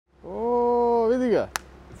ga.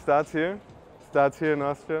 Stacije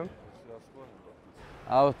nosijo.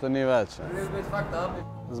 Avto ni več.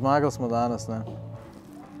 Zmagali smo danes, ne?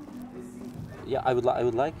 Yeah, I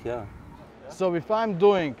would like, yeah. So if I'm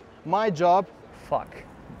doing my job... Fuck.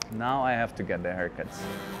 Now I have to get the haircuts.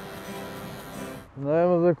 Ne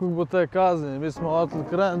vemo zdaj, kako bo te kazni. Mi smo hoteli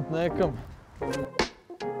krenuti nekam.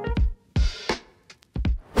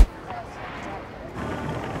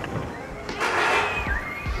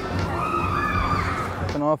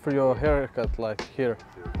 I can offer you a haircut like here.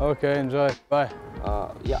 Okay, enjoy. Bye.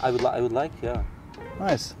 Yeah, I would like, yeah.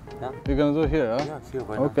 Nice. Yeah. You're gonna do it here, huh? Yeah, here,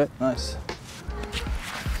 why not? Okay, nice.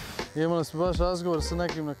 Imali smo baš razgovor sa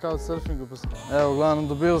nekim na couchsurfingu. Evo, uglavnom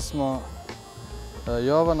dobili smo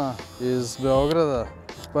Jovana iz Beograda.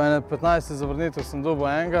 Pa je 15. zavrnitev sem dobil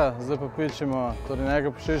enega, zdaj pa pičimo, torej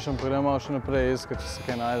njega pošišam, pa gremo še naprej iskati, če se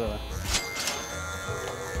kaj najde.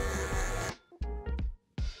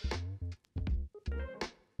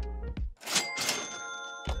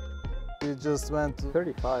 He just went to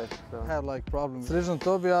 35, so. had like problems. Srežen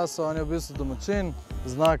Tobijasa, on je v bistvu domačin,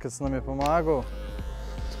 znakec nam je pomagal.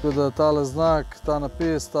 Tako da tale znak, ta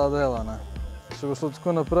napis, ta dela, ne. Če bo šlo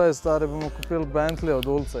tako naprej, stari bomo kupili Bentley od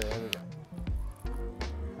ulice, jebi ga.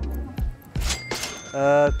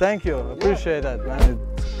 Thank you, appreciate that, man.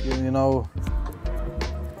 You know,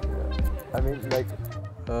 I mean, like...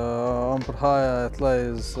 on prihaja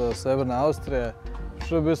tle iz Severne Avstrije.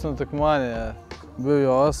 Šel je v bistvu na tekmovanje, bil je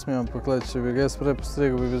 8, ampak če bi ga jaz prej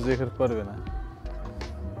postrigel, bi bil zihar prvi, ne.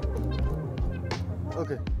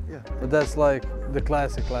 Okay, yeah. But that's like the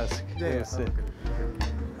classic, Yeah, you see.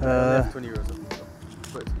 I left 20 euros.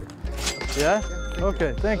 But it's okay. Yeah?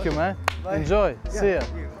 Okay, thank you, man. Bye. Enjoy, see ya.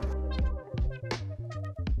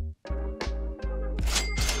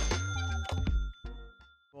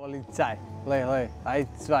 Policaj, lej, aj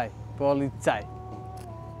cvaj, policaj.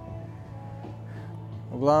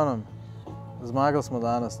 Uglavnom, zmagali smo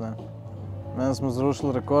danes, ne. Meni smo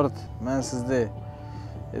zrušili rekord, meni se zdi.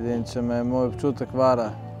 Edin, če me moj občutek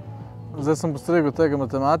vara. Zdaj sem postrigel tega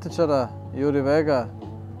matematičara, Juri Vega,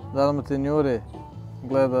 Dalmatin Juri.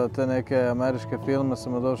 Gleda te neke ameriške filme,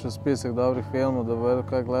 sem dal še spisek dobrih filmov, da bo vedel,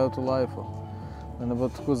 kaj gledal v lifeu. Da ne bo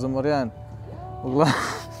tako zamorjen.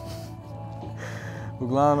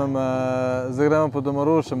 Uglavnom, zdaj gremo po do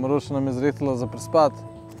Maruše. Maruša nam je zrihtala za prespat.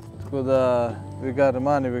 Tako da, we got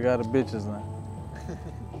money, we got bitches, ne.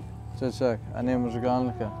 Čak, a nima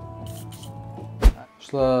žigalnika?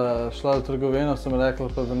 Šla v trgovino, sem rekla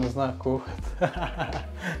pa, da ne zna kuhati.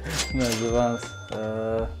 Ne, za vas.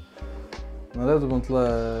 Naredil bom tle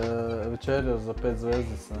večerjo za 5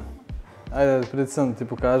 zvezdic, ne. Ajde, pridi sem, ti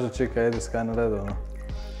pokaže čika Edis, kaj je naredil, no.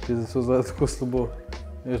 Ti so zdaj tako slabo.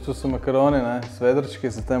 Viš, tu so makaroni, ne,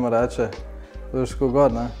 svedrčki se temu reče. Viš, kako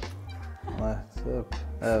gor, ne. Ne, sep,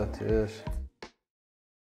 evo ti, vidiš.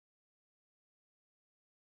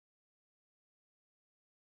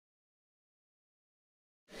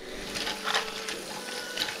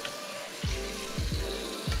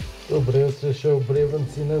 Brez se še v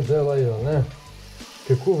brevenci ne delajo, ne?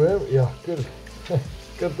 Kako vem? Ja, ker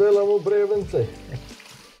delamo brevence.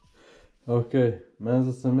 Okej,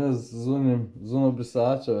 meni sem jaz z uno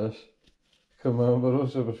brisačo, veš, ko me je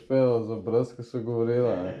Maruša prišpela za Brez, ko so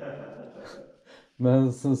govorila, ne.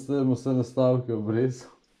 Meni sem s tem vse nastavke obrisal.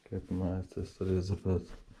 Kaj pa imajo te stvari zapet?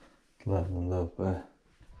 Tle, da pa je.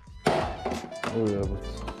 Ujebot.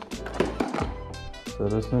 Se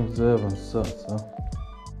res nek zeban sad, co?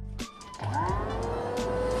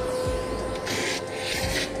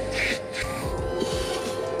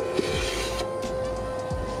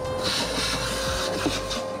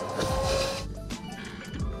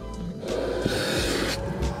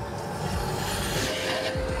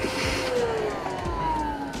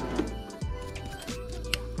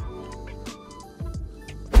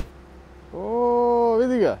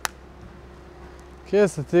 Kje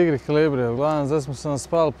se tigri kalibrijo? V glavnem, zdaj smo se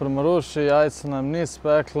naspali pri Maruši, jajca nam ni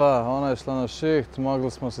spekla, ona je šla na šiht,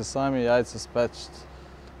 mogli smo se sami jajca spečiti.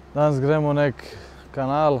 Danes gremo v nek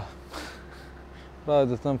kanal. Pravi,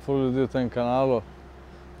 da tam ful ljudi v tem kanalu,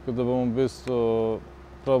 tako da bom v bistvu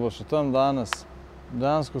probal še tam danes.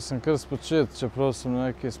 Dejansko sem kar spočit, čeprav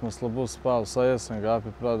smo slabo spali, vsaj jaz sem ga,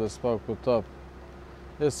 Api pravi, da je spal kot top.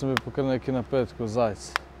 Jaz sem bil pa kar neki napet kot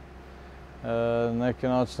zajc. Neke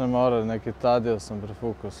nočne more, neki tadijo sem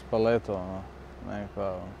prefukal s paleto, ne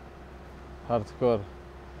pa hardcore.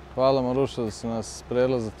 Hvala Maruša, da si nas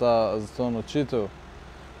sprejela za to nočitev,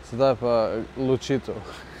 sedaj pa ločitev.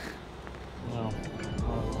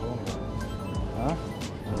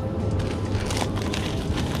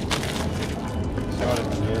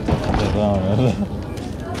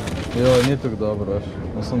 Jo, ni tako dobro, veš,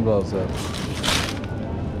 nisem dal vzeti.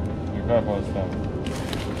 Kaj pa s tem?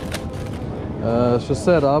 Še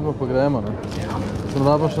vse rabo pa gremo, ne. Sem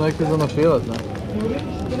rabo še nekaj za nafilat, ne.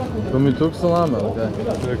 Pa mi tukaj salame, ali kaj?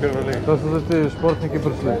 To je kar veliko. To so zdaj ti športniki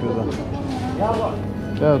prišli, pizda.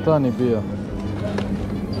 Evo, ta ni bio.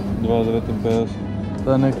 2,59. Ta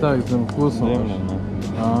je nek tak, z vkusom. Zemljen, ne.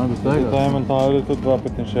 Aha, bez tega? Ta je mentalno tudi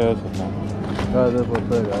 2,65, ne. Kaj je pa od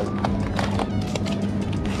tega, ajde.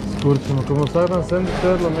 Skurčimo, ko bomo vsak dan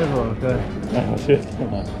 74 midva, ali kaj? Evo, 6,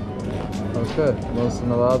 ne. Ok, bom se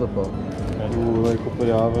navadil pa. Lej, ko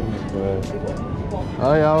javornik, lej.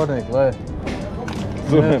 A, javornik, lej.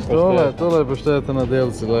 Tole je poštete na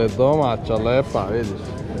delci, lej, domača, lepa, vidiš.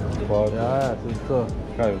 Ja, tudi to.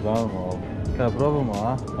 Kaj, vzamemo ovo? Kaj, probamo,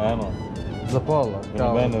 a? Eno. Za pol,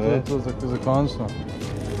 kao, tu za končno.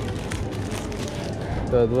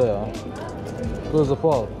 Kaj je dve, a? Tu je za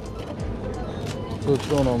pol. Tu je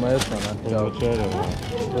ono umestno, ne? Pred večerjo, ne.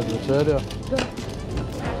 Pred večerjo?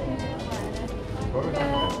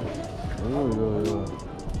 Uj.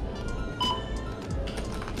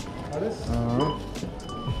 Aha.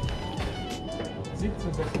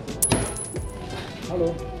 Hallo.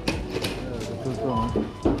 To je to, ne?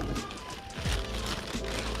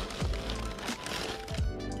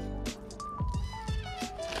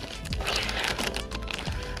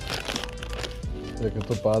 Čekaj,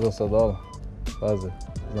 to pada sad dol. Pazi,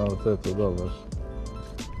 znam da te je tu dol baš.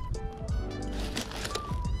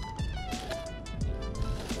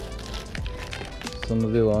 Sam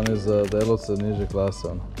nadila oni za delovce niže klase,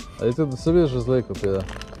 ono. A vidite da se vidiš razliku, pida.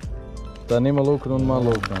 Ta nima luknu, on ima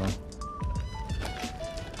luknu, ono.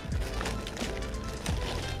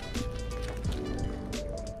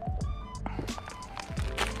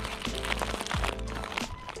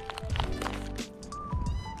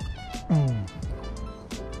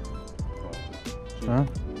 Huh?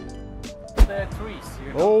 The trees,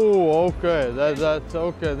 you know. Oh, okay.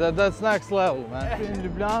 That's next level, man. In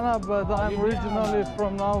Ljubljana, but I'm originally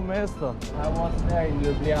from now Mesta. I was there in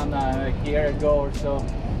Ljubljana a year ago or so,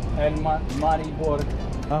 and Maribor.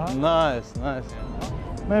 Nice.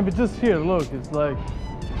 Maybe just here, look, it's like...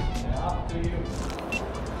 Up to you.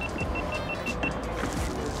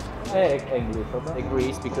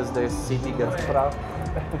 Agrees because the city gets proud.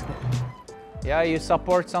 Yeah, you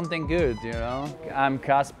support something good, you know. I'm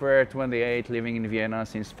Casper, 28, living in Vienna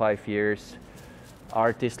since 5 years.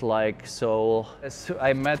 Artist like soul. So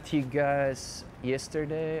I met you guys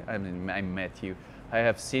yesterday. I mean, I met you. I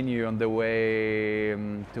have seen you on the way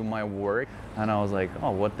to my work, and I was like,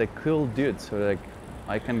 oh, what a cool dude. So like,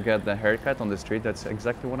 I can get the haircut on the street. That's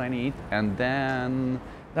exactly what I need. And then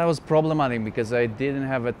that was problematic because I didn't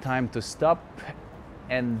have a time to stop.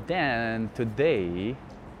 And then today,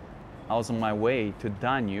 I was on my way to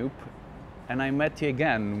Danube, and I met you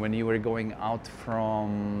again when you were going out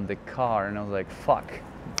from the car, and I was like, fuck,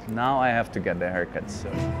 now I have to get the haircut, so.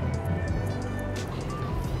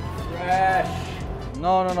 Fresh!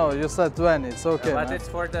 No, you said 20, it's okay, But man. it's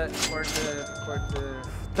for the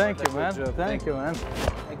Thank you, man. Thank you, man.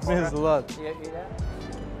 It means a lot. Yeah.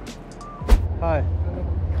 Hi.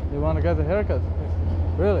 You want to get a haircut?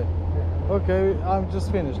 Really? Okay, I'm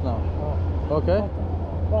just finished now. Okay?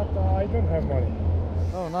 But I don't have money.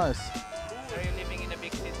 Oh, nice. Are you living in a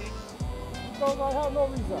big city? Because I have no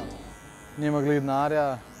visa. Nima glih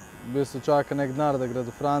denarja, v bistvu čaka nek denar, da gre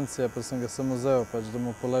do Francije, pa sem ga samo vzel, pač, da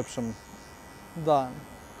mu polepšam dan.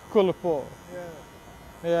 Kako lepo.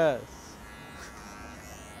 Yes.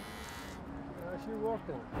 She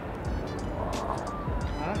working.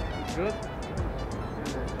 Huh? Good?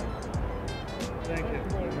 Thank you.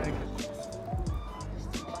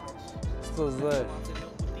 Što zdaj?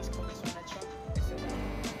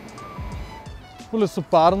 Ful je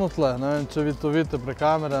suparno tle, ne vem, če vi to vidite pre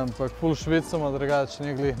kamere, ampak ful švicamo, drugače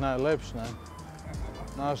ni glih najlepš, ne.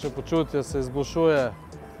 Naše počutje se izboljšuje,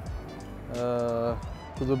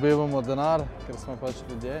 ko dobivamo denar, ker smo pač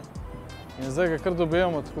ljudje. In zdaj ga kar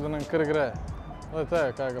dobivamo, tako da nam kar gre. Glej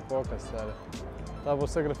tega, kaj ga pokaz, stari. Ta bo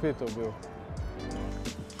vse grafite ubil.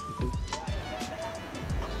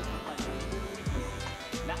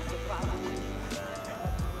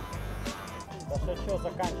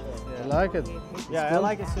 You like it? Yeah, I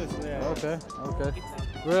like it too. Yeah. Okay.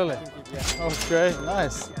 Really? Yeah. Okay,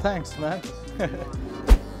 nice. Thanks, man.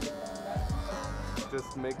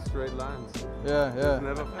 Just make straight lines. Yeah.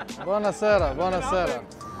 Never Buonasera.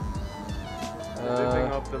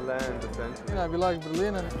 living off the land, essentially. We like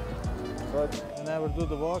Berlin and But you never do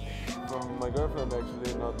the walk. from my girlfriend,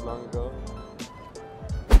 actually, not long ago.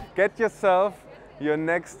 Get yourself your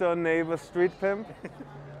next door neighbor street pimp.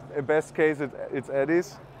 In best case, it's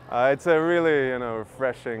Edis. It's a really,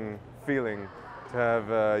 refreshing feeling to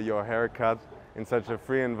have your hair cut in such a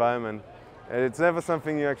free environment. It's never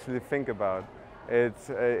something you actually think about.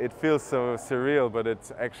 It feels so surreal, but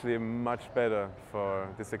it's actually much better for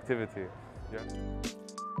this activity. Yeah.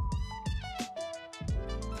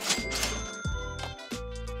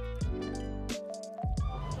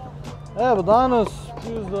 Evo danas,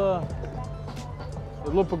 pizda,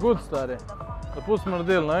 je bilo pa good, stari. Lepo smo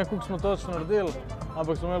naredili, ne vem koliko smo točno naredili,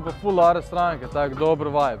 ampak smo imeli pa full are stranke, tak dober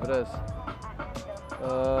vibe, res.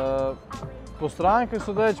 Po stranke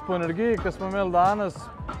sodeč, po energiji, ki smo imeli danes,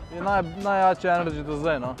 je najjači energy do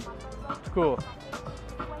zdaj, no. Tako.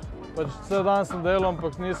 Pač cel dan sem delal,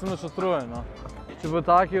 ampak nisem nič utrujen, no. Če bo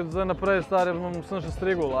taki od zdaj naprej, stari, sem še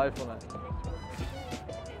strigel v life-u, ne.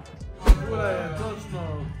 Ura je točno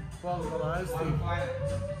 12:30.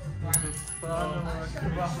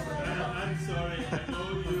 I'm sorry, I know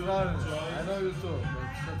you enjoy. I know you too, but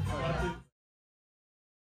that's fine.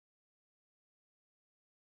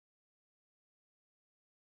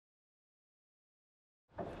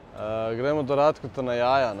 Gremo do Radkota na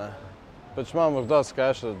jaja, ne. Pač imamo dosti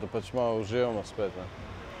keša, da pač malo uživamo spet, ne.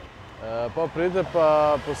 Pa pride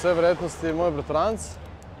pa po vsej verjetnosti moj bratranc.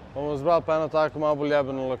 Bomo zbrali pa eno tako malo bolj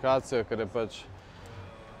jebeno lokacijo, ker je pač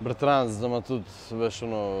bratranc, da ima tudi, veš,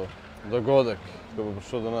 ono, dogodek, ko bo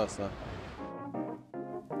prišel do nas, ne.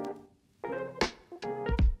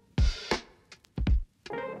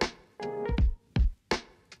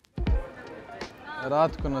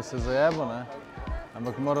 Radko nas je zajebo, ne.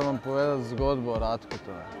 Ampak moram vam povedati zgodbo o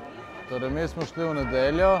Radkotu. Torej, mi smo šli v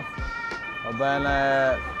nedeljo, ob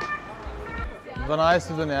ene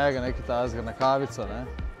 12 do njega, nekaj tazga, na kavico, ne.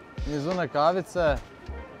 In zunaj kavice,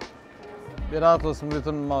 bi ratalo smo bili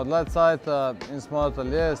tam malo dlje cajta in smo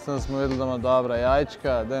odali jesti, tam smo videli, da ima dobra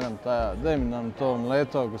jajčka, daj nam to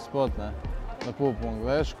omleto, gospod, ne, lepo po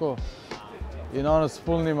angleško. In on nas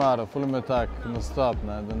ful ni maral, ful im je tak nastop,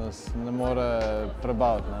 ne, da nas ne more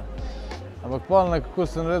prebaviti, ne. Ampak pol nekako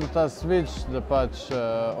sem naredil ta switch, da pač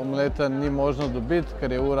omleta ni možno dobiti,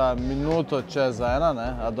 ker je ura minuto čez 1,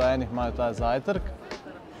 ne, a do 1 imajo ta zajtrk.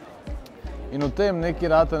 In v tem neki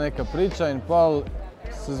rata neka priča in pol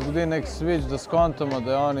se zgodi nek switch, da skontamo,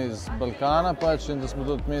 da je on iz Balkana pač in da smo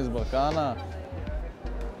tudi mi iz Balkana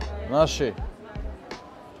naši.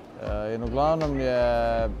 In v glavnem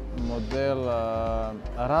je model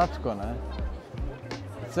Radko, ne.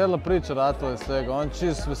 Cela priča ratala iz tega, on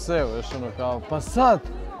čist vesel, veš, ono kao, pa sad,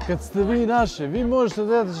 kad ste vi naši, vi možete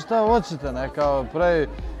delati šta hoćete, ne, kao, prej,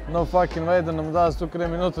 no fucking way da nam da stukre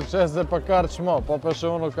minuto čez, zdaj pa karčmo, pa še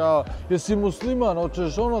ono kao, jesi musliman,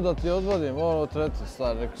 hoćeš ono da ti odvodim, ono treće,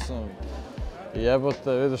 stvar, rekao sam,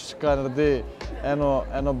 jebote, vidiš kaj naredi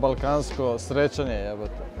eno balkansko srećanje,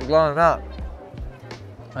 jebote. Uglavnom,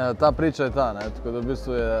 ja, ta priča je ta, ne, tako da v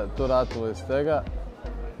bistvu je to ratalo iz tega.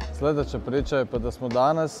 Sljedeća priča je pa da smo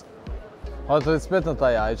danas hoteli spet na ta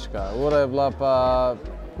jajčka. Ura je bila pa,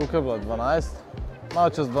 koliko je bila, 12? Malo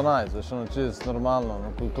čez 12, veš, ono čist normalno,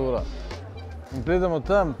 ono kultura. In pridemo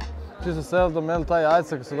tam, čisto se da imeli ta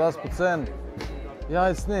jajca, ki so dosti poceni.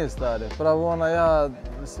 Jajc ni, stari, prav ona, ja,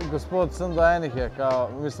 gospod, sem do enih je, kao,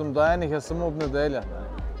 mislim, do enih je samo ob nedeljah, ne,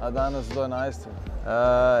 a danes do 11.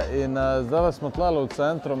 In zdaj smo tlele v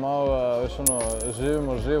centru, malo, veš, ono,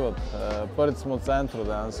 živimo život. Prvič smo v centru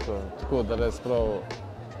dejansko, tako da res prav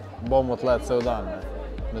bomo tle cel dan, ne,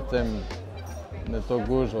 medtem ne to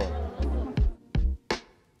gužvo.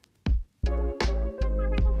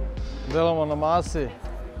 Delamo na masi,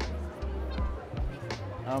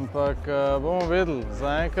 ampak bomo videli,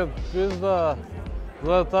 zaenkrat pizda,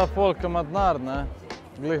 zdaj ta folk ima denar, ne,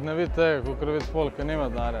 glih ne vidi tega, kakor vidi folk, ki nima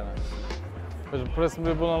denarja, ne. Prej smo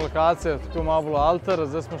bili bolj na lokacijah, tako malo bolj alter,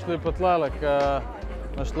 zdaj smo šli pa tlele,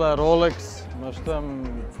 imaš tle Rolex, imaš tam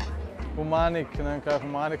Humanik, ne vem kaj je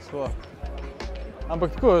Humanik sploh.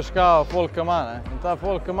 Ampak tako, veš kao, folk ima, ne. In ta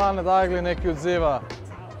folk ima ne dagli nekaj odziva,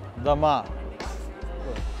 da ima.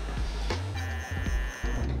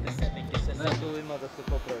 Ne, tu ima da se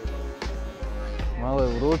popravi. Malo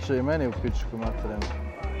je vruće i meni u pičku materinu.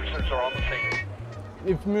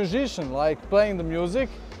 If musician, like playing the music,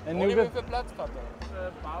 and you get...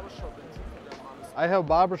 Barbershop I have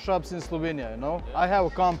barbershops in Slovenia, you know? I have a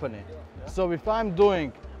company. So if I'm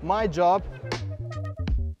doing my job...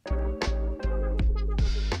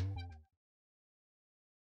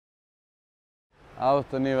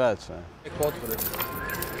 Auto ni več, ne?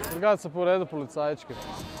 Drugače so po redu policajčki.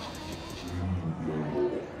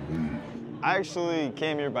 I actually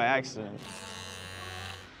came here by accident.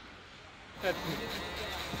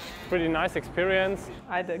 Pretty nice experience.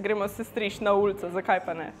 Ajde, gremo se strič na ulico, zakaj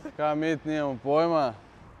pa ne? Kaj mi nimamo pojma.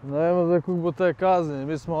 Ne vemo zdaj, koliko bo te kazni.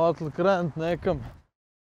 Mi smo hoteli kreniti nekam.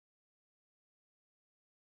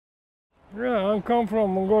 Yeah, I come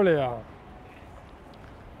from Mongolia.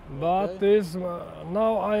 But Okay.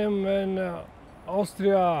 now I am in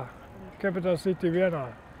Austria, capital city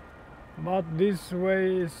Vienna. But this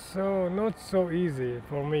way is not so easy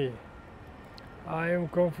for me. I am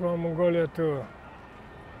come from Mongolia to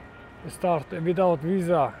start without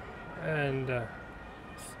visa and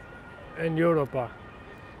in Europe.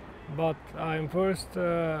 But I'm first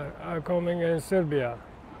coming in Serbia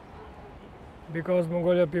because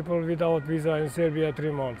Mongolia people without visa in Serbia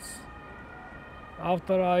 3 months.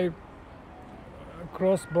 After I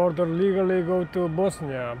cross border legally go to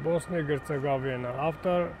Bosnia Herzegovina.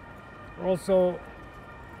 After also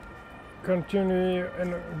continue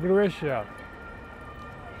in Croatia.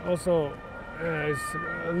 Also is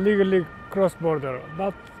legally cross border,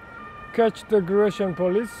 but catch the Croatian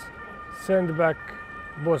police, send back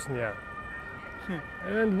Bosnia.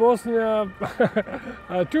 And Bosnia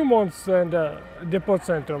 2 months in the depot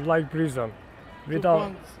center like prison.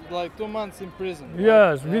 Without 2 months in prison. right?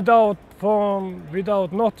 yes, Yeah. without phone,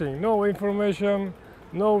 without nothing, no information,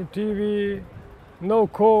 no TV, no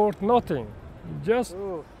court, nothing. Just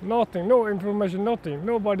Ooh. nothing, no information, nothing.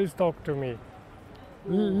 Nobody's talked to me.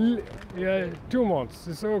 Yeah, 2 months.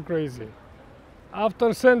 It's so crazy.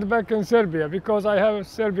 After sent back in Serbia because I have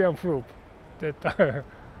Serbian proof. That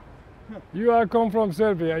you are come from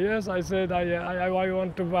Serbia. Yes, I said I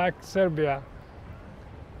want to back Serbia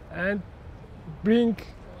and bring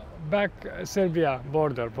back Serbia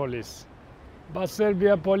border police. But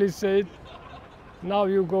Serbia police said, now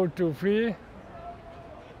you go to free.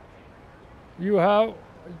 You have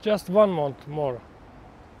just 1 month more.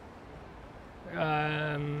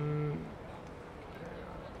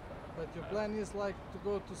 But your plan is like to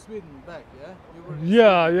go to Sweden back, yeah? You were in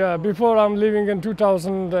Yeah, Sweden yeah. before. Before I'm living in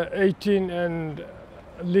 2018 and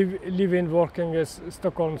living working in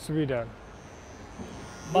Stockholm, Sweden.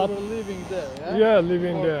 You But were living there, yeah? yeah,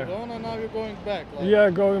 living Before there. Corona, now you're going back. Like, Yeah,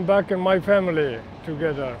 going back and my family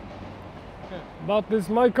together. But this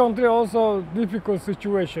my country also difficult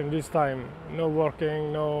situation this time. No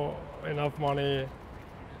working, no enough money.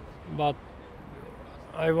 But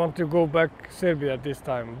I want to go back Serbia this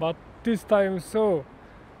time. But this time so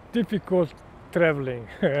difficult traveling.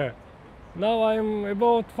 Now I'm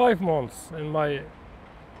about 5 months in my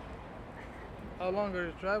How long are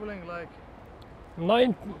you traveling? Like,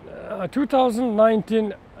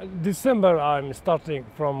 2019 December I'm starting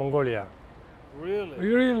from Mongolia.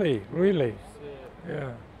 really? Really. Yeah.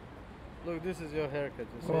 Yeah. Look, this is your haircut,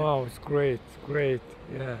 you see? Wow, it's great, great.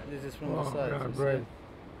 Yeah. This is from Wow, the side. yeah, you see? great.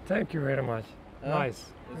 Thank you very much. Yeah,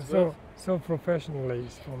 Nice. it's So professionally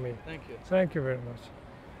for me. Thank you. Thank you very much.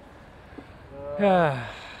 Uh,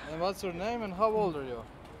 And what's your name and how old are you?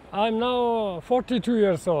 I'm now 42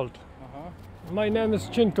 years old. Uh-huh. My name is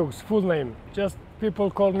Chintuks, full name. Just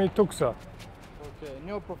people call me Tuksa. Okay, and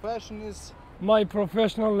your profession is? My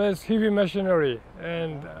professional is heavy machinery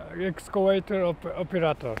and excavator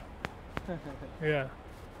operator. Yeah.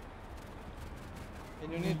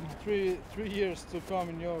 And you need three years to come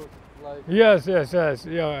in your, like, Yes.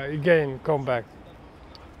 Yeah, again come back.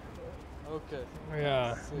 okay.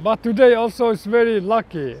 Yeah. See. But today also it's very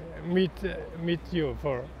lucky meet you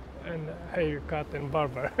for and haircut and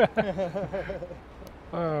barber.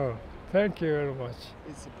 Oh, thank you very much.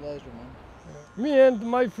 It's a pleasure, man. Me and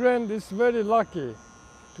my friend is very lucky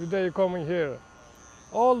today coming here.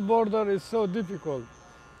 All border is so difficult.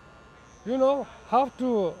 You know, how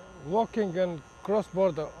to walking and cross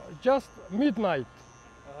border, just midnight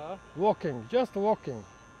Uh-huh. walking, just walking.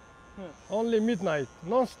 Only midnight,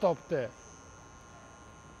 non-stop there.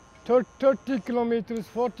 30 kilometers,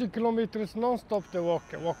 40 kilometers, non-stop the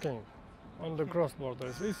walking on the cross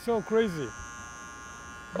borders. It's so crazy.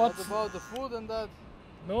 But What about the food and that?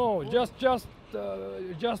 no,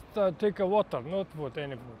 just take a water, not food,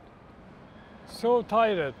 any food. So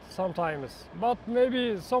tired sometimes. But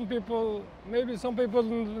maybe some people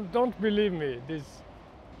don't believe me.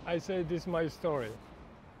 I say this my story.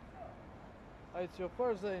 It's your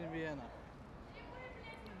first day in Vienna.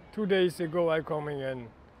 2 days ago I coming in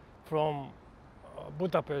from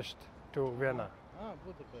Budapest to Vienna Ah,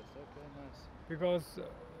 Budapest. Okay, nice. because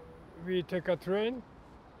we take a train.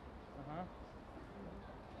 Uh-huh.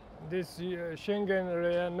 This Schengen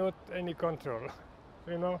area not any control,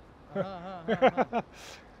 you know. Uh-huh.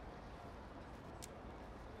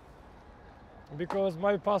 Because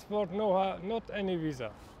my passport not any visa,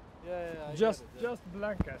 Yeah, I get just it, yeah.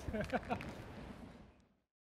 blanket.